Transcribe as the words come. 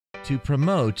to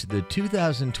promote the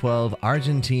 2012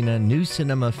 Argentina New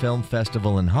Cinema Film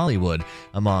Festival in Hollywood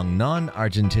among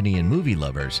non-Argentinian movie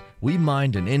lovers, we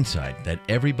mined an insight that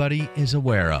everybody is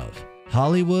aware of.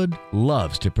 Hollywood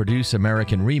loves to produce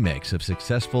American remakes of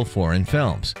successful foreign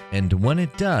films, and when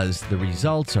it does, the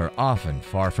results are often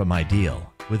far from ideal.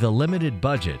 With a limited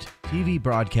budget, TV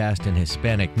broadcast in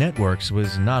Hispanic networks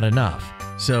was not enough,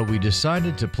 so we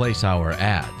decided to place our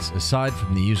ads, aside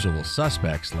from the usual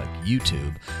suspects like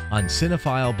YouTube, on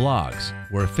cinephile blogs,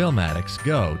 where film addicts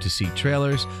go to see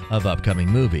trailers of upcoming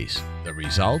movies. The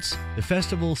results? The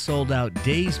festival sold out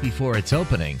days before its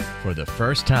opening for the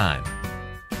first time.